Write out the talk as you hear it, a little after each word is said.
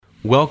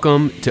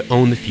Welcome to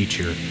Own the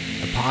Future,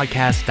 a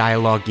podcast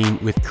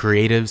dialoguing with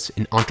creatives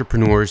and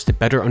entrepreneurs to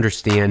better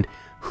understand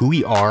who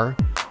we are,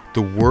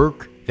 the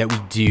work that we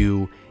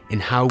do,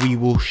 and how we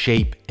will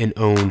shape and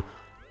own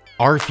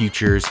our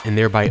futures and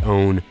thereby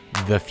own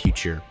the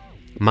future.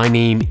 My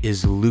name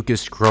is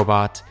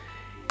Skrobot,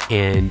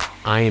 and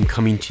I am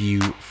coming to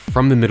you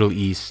from the Middle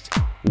East.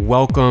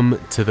 Welcome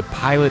to the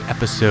pilot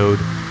episode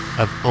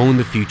of Own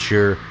the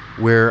Future,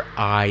 where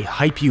I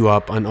hype you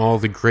up on all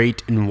the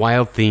great and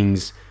wild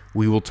things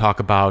we will talk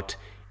about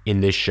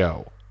in this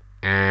show.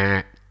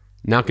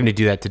 Not going to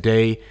do that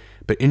today,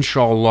 but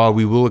inshallah,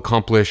 we will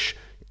accomplish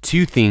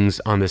two things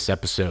on this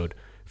episode.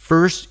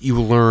 First, you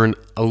will learn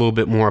a little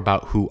bit more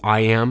about who I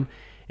am,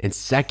 and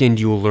second,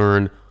 you will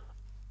learn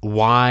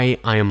why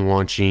I am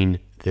launching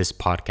this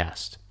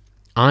podcast.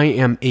 I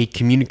am a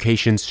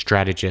communications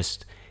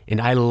strategist,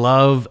 and I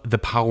love the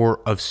power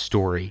of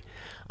story.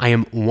 I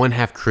am one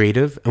half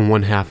creative and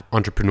one half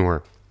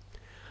entrepreneur.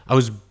 I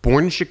was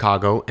born in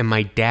Chicago, and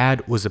my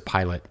dad was a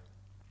pilot.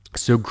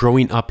 So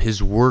growing up,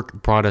 his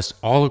work brought us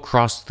all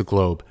across the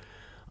globe.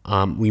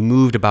 We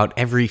moved about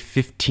every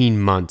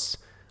 15 months.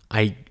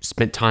 I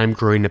spent time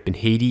growing up in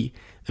Haiti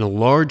and a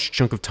large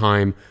chunk of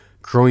time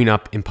growing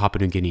up in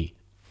Papua New Guinea.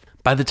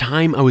 By the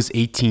time I was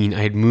 18,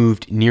 I had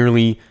moved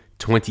nearly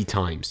 20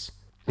 times.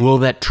 Well,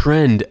 that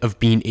trend of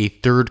being a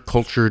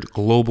third-cultured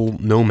global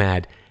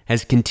nomad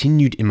has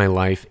continued in my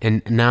life,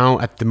 and now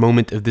at the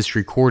moment of this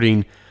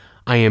recording,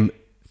 I am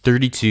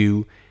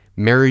 32,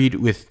 married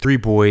with 3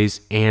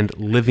 boys, and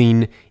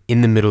living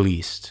in the Middle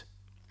East.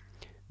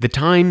 The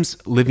times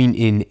living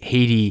in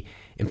Haiti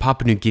and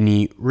Papua New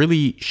Guinea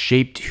really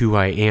shaped who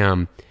I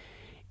am,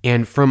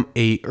 and from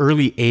an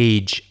early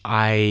age,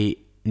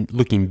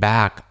 looking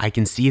back, I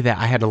can see that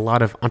I had a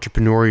lot of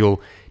entrepreneurial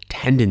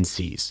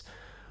tendencies.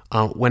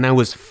 When I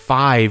was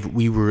 5,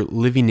 we were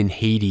living in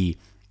Haiti,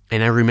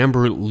 and I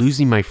remember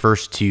losing my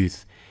first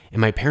tooth, and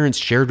my parents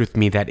shared with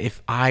me that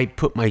if I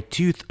put my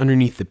tooth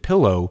underneath the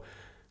pillow,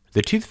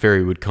 the tooth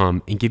fairy would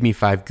come and give me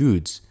 5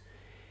 goods.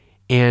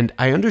 And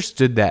I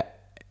understood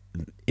that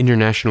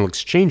international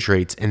exchange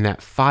rates and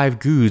that 5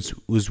 goods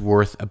was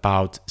worth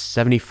about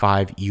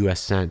 75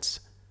 US cents.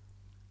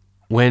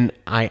 When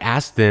I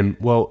asked them,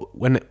 well,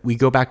 when we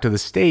go back to the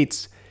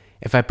States,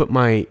 if I put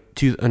my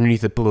tooth underneath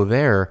the pillow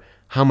there,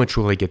 how much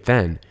will I get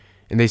then?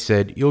 And they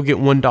said, you'll get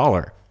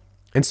 $1.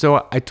 And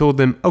so I told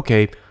them,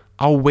 okay,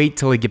 I'll wait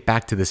till I get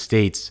back to the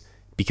States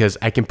because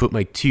I can put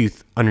my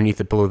tooth underneath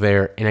the pillow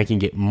there and I can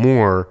get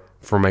more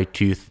for my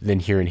tooth than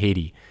here in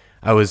Haiti.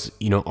 I was,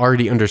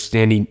 already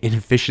understanding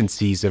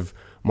inefficiencies of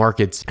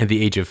markets at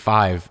the age of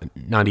 5,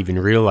 not even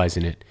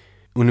realizing it.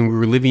 When we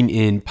were living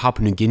in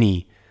Papua New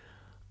Guinea,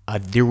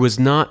 there was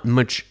not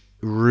much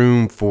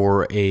room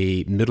for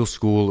a middle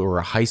school or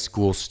a high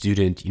school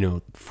student,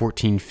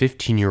 14,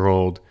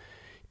 15-year-old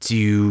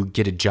to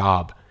get a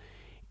job.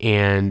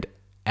 And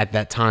at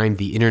that time,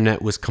 the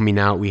internet was coming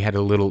out. We had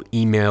a little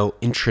email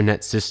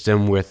intranet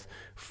system with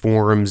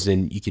forums,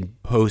 and you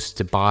could post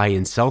to buy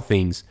and sell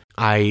things.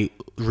 I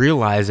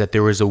realized that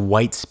there was a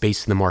white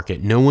space in the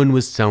market. No one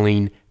was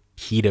selling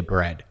pita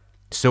bread.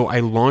 So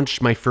I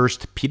launched my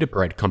first pita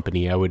bread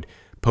company. I would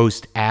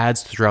post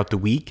ads throughout the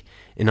week,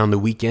 and on the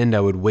weekend,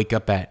 I would wake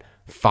up at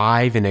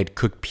 5 and I'd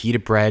cook pita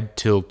bread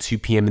till 2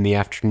 p.m. in the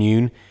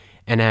afternoon.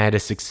 And I had a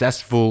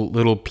successful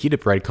little pita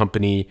bread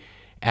company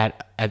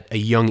at a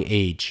young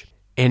age.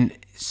 And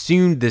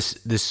soon this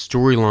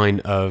storyline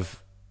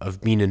of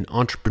being an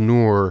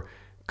entrepreneur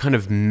kind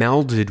of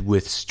melded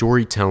with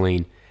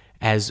storytelling,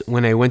 as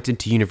when I went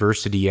into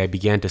university, I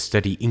began to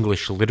study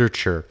English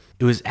literature.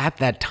 It was at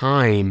that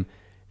time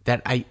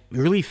that I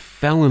really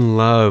fell in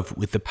love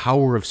with the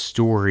power of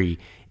story,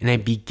 and I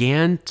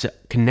began to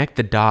connect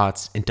the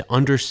dots and to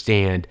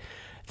understand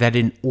that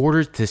in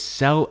order to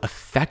sell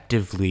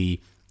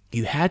effectively,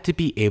 you had to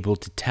be able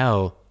to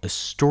tell a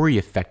story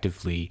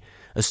effectively,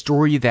 a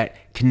story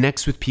that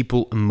connects with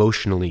people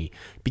emotionally,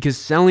 because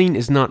selling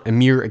is not a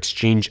mere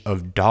exchange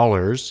of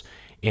dollars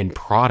and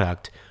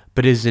product,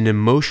 but is an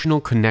emotional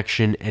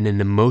connection and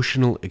an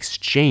emotional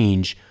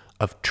exchange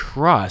of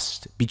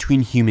trust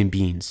between human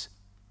beings.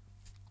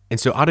 And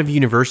so out of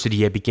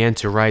university, I began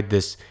to ride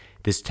this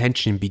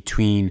tension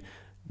between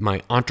my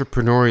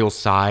entrepreneurial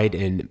side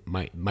and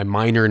my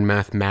minor in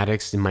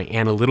mathematics and my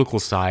analytical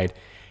side,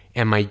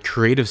 and my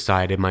creative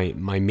side and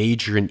my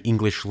major in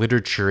English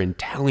literature and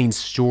telling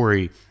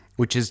story,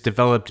 which has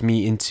developed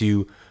me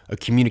into a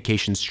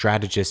communication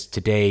strategist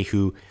today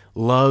who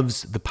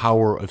loves the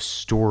power of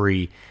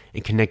story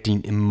and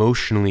connecting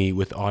emotionally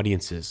with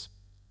audiences.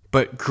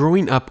 But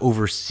growing up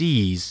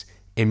overseas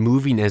and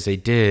moving as I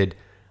did,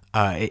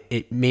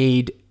 it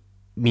made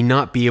me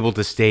not be able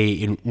to stay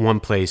in one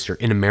place or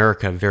in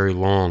America very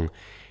long.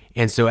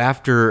 And so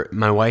after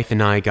my wife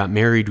and I got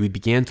married, we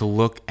began to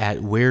look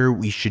at where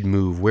we should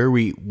move, where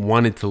we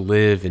wanted to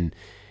live and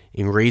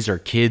raise our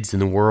kids in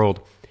the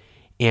world.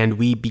 And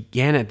we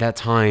began at that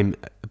time,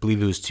 I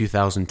believe it was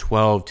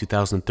 2012,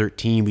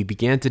 2013, we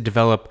began to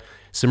develop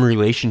some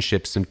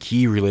relationships, some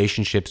key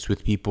relationships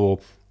with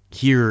people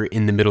here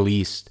in the Middle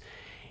East.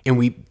 And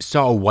we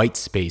saw a white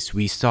space.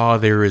 We saw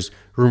there was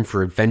room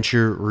for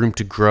adventure, room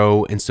to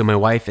grow. And so my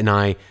wife and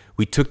I,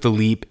 we took the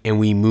leap and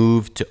we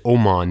moved to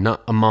Oman,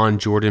 not Amman,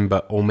 Jordan,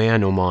 but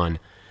Oman,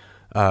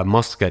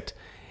 Muscat.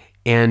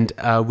 And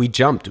we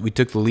jumped, we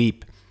took the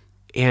leap.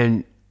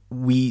 And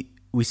we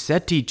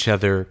said to each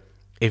other,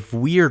 if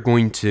we are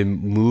going to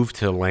move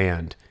to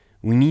land,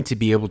 we need to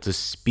be able to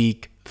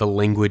speak the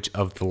language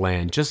of the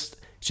land. Just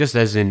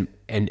as in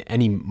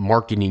any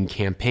marketing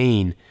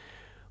campaign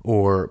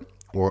or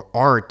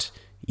art,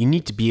 you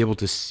need to be able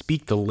to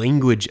speak the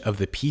language of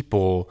the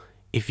people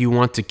if you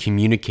want to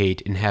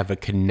communicate and have a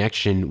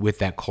connection with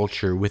that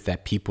culture, with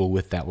that people,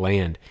 with that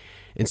land.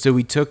 And so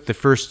we took the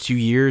first 2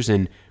 years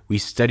and we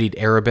studied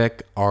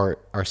Arabic. Our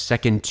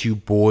second 2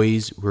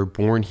 boys were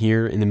born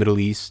here in the Middle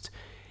East,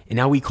 and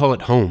now we call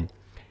it home.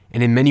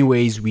 And in many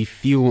ways, we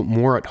feel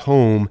more at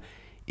home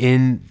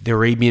in the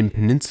Arabian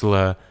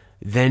Peninsula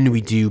than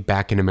we do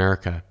back in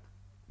America.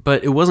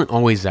 But it wasn't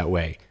always that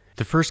way.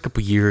 The first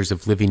couple years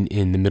of living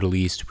in the Middle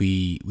East,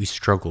 we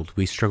struggled.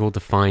 We struggled to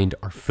find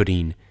our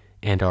footing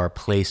and our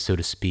place, so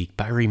to speak.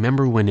 But I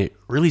remember when it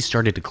really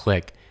started to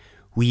click.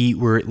 We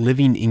were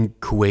living in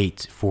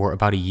Kuwait for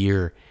about a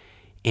year,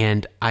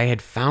 and I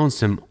had found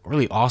some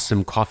really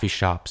awesome coffee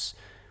shops.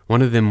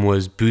 One of them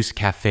was Boost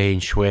Cafe in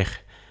Sheikh.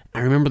 I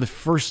remember the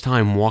first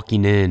time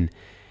walking in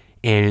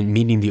and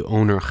meeting the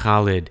owner,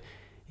 Khalid.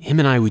 Him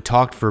and I, we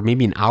talked for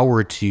maybe an hour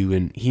or two,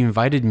 and he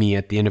invited me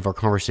at the end of our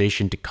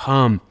conversation to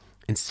come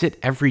and sit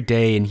every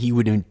day, and he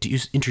would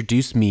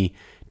introduce me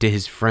to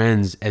his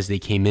friends as they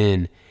came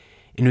in.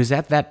 And it was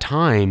at that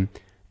time,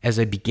 as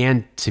I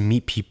began to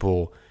meet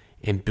people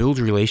and build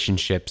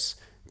relationships,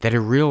 that I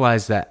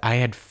realized that I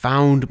had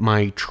found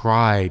my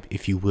tribe,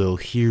 if you will,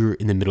 here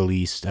in the Middle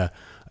East,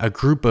 a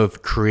group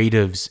of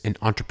creatives and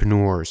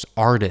entrepreneurs,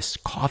 artists,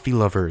 coffee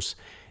lovers.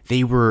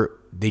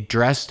 They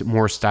dressed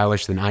more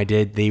stylish than I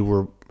did. They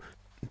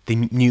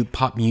knew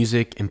pop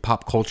music and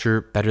pop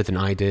culture better than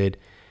I did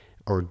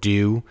or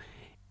do.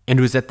 And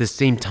it was at the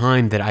same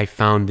time that I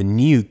found the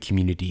NEO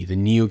community. The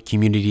NEO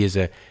community is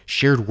a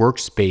shared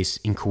workspace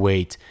in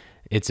Kuwait.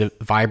 It's a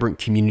vibrant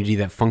community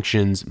that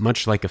functions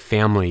much like a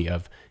family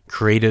of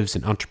creatives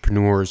and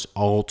entrepreneurs,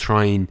 all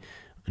trying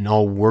and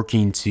all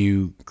working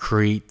to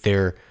create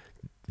their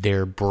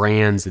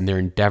brands and their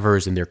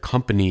endeavors and their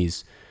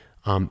companies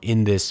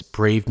in this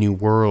brave new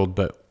world,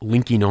 but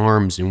linking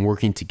arms and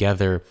working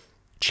together,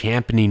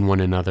 championing one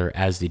another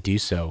as they do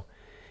so.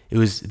 It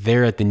was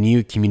there at the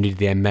NEO community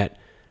that I met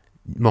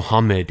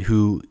Mohammed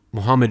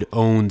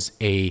owns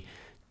a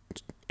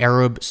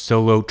Arab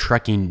solo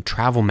trekking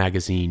travel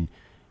magazine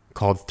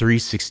called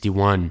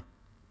 361.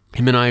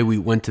 Him and I, we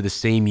went to the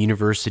same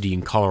university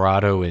in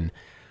Colorado, and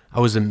I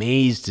was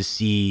amazed to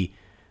see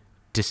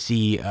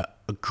a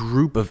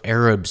group of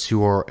Arabs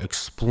who are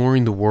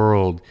exploring the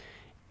world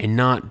and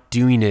not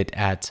doing it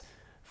at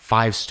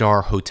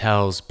 5-star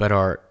hotels, but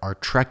are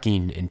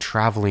trekking and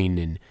traveling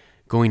and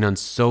going on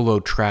solo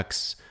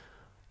treks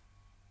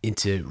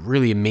into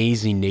really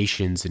amazing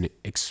nations and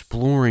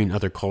exploring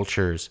other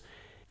cultures.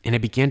 And I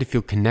began to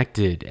feel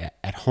connected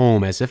at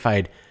home, as if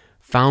I'd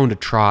found a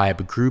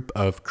tribe, a group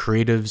of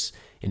creatives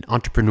and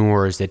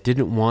entrepreneurs that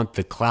didn't want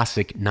the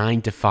classic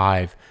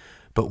 9-to-5,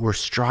 but were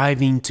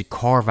striving to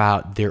carve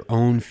out their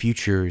own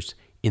futures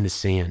in the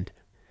sand.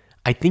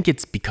 I think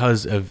it's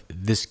because of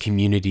this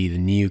community, the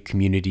NEO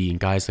community,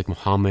 and guys like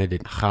Mohammed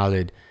and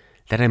Khalid,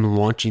 that I'm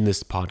launching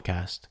this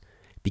podcast.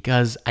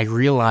 Because I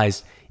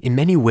realize in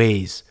many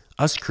ways,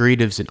 us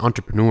creatives and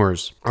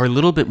entrepreneurs are a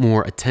little bit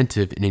more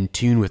attentive and in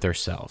tune with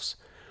ourselves.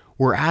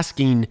 We're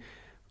asking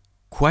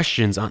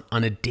questions on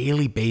a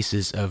daily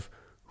basis of,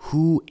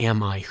 who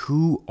am I?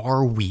 Who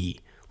are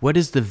we? What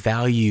is the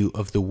value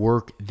of the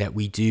work that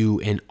we do?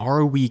 And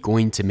are we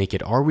going to make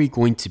it? Are we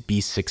going to be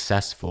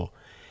successful?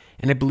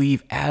 And I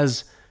believe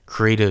as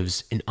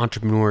creatives and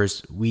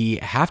entrepreneurs, we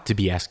have to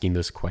be asking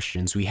those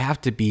questions. We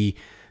have to be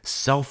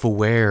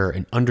self-aware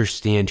and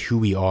understand who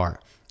we are.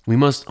 We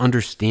must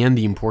understand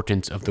the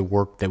importance of the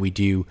work that we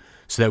do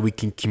so that we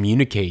can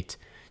communicate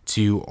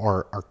to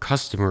our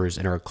customers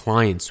and our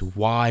clients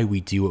why we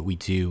do what we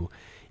do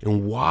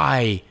and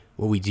why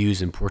what we do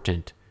is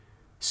important,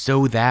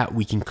 so that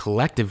we can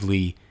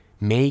collectively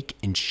make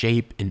and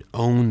shape and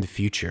own the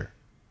future.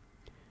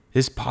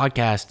 This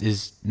podcast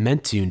is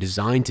meant to and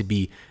designed to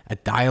be a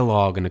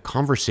dialogue and a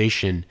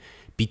conversation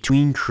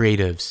between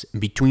creatives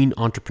and between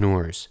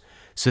entrepreneurs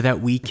so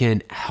that we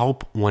can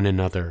help one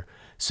another,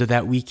 so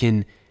that we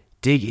can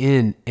dig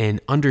in and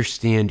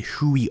understand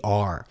who we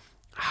are,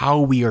 how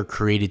we are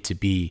created to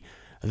be,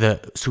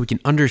 so we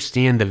can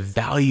understand the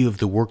value of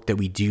the work that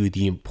we do,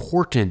 the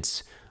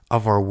importance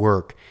of our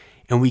work,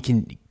 and we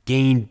can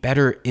gain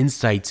better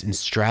insights and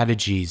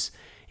strategies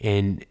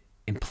and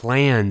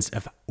plans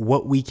of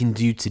what we can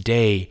do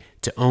today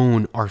to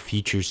own our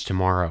futures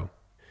tomorrow.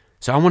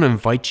 So I want to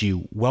invite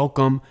you,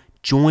 welcome,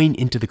 join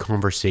into the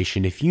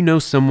conversation. If you know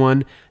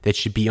someone that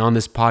should be on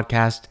this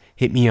podcast,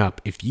 hit me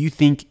up. If you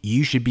think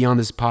you should be on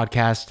this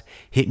podcast,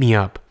 hit me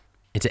up.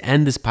 And to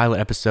end this pilot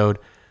episode,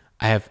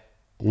 I have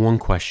one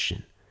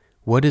question.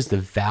 What is the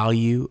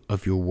value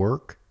of your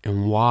work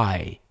and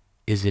why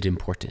is it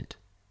important?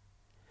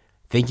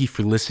 Thank you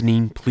for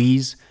listening.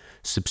 Please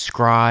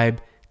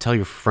subscribe, tell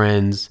your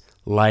friends,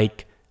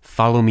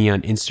 follow me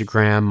on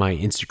Instagram. My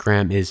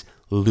Instagram is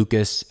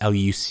Lucas,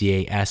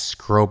 Lucas,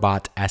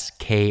 Skrobot,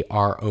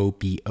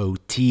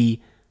 Skrobot.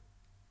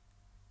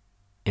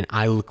 And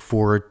I look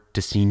forward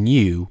to seeing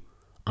you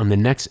on the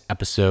next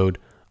episode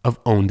of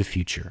Own the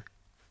Future.